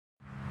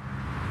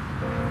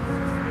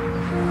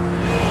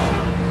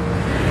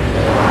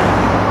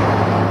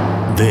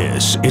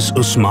This is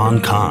Usman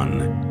Khan.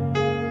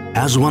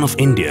 As one of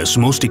India's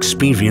most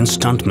experienced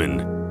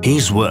stuntmen,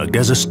 he's worked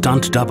as a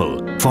stunt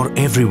double for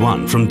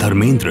everyone from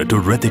Dharmendra to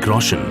Hrithik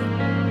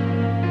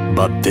Roshan.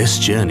 But this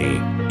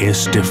journey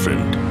is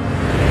different.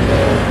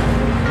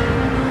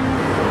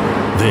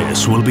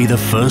 This will be the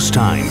first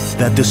time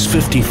that this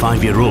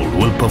 55-year-old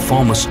will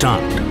perform a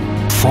stunt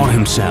for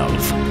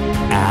himself,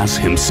 as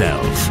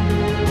himself.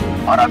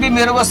 और अभी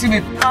मेरे को सिर्फ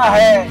इतना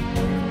है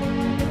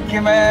कि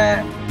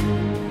मैं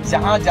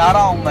जहाँ जा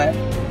रहा हूँ,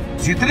 मैं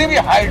जितनी भी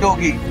हाइट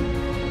होगी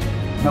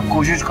मैं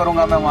कोशिश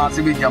करूँगा, मैं वहाँ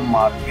से भी जंप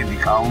मार के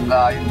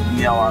दिखाऊँगा इन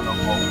दुनिया वालों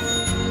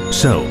को.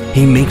 So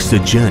he makes the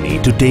journey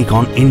to take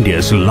on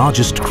India's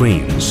largest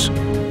cranes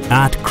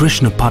at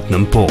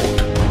Krishnapatnam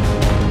port.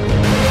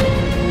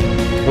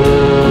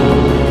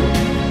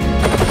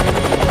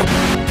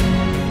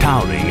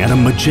 Towering at a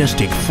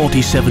majestic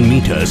 47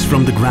 meters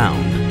from the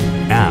ground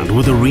and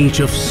with a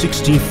reach of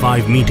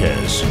 65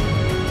 meters,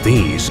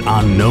 these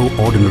are no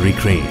ordinary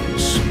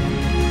cranes.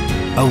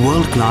 A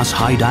world-class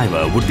high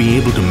diver would be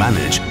able to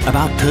manage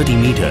about 30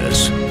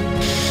 meters.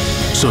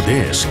 So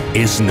this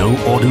is no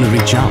ordinary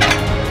jump.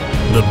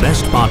 The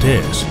best part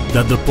is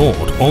that the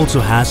port also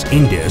has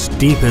India's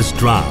deepest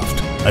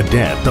draft, a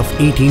depth of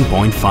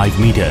 18.5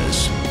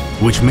 meters,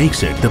 which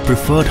makes it the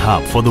preferred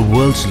hub for the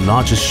world's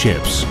largest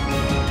ships.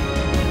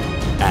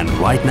 And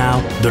right now,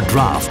 the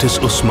draft is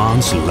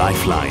Usman's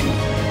lifeline.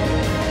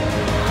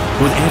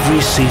 With every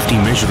safety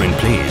measure in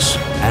place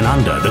and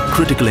under the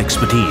critical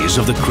expertise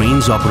of the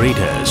crane's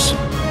operators,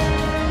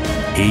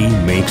 he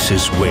makes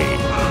his way.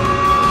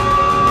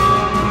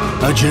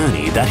 A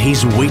journey that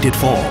he's waited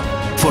for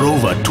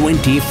over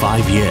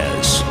 25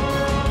 years.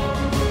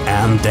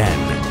 And then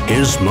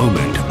his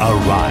moment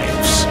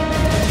arrives.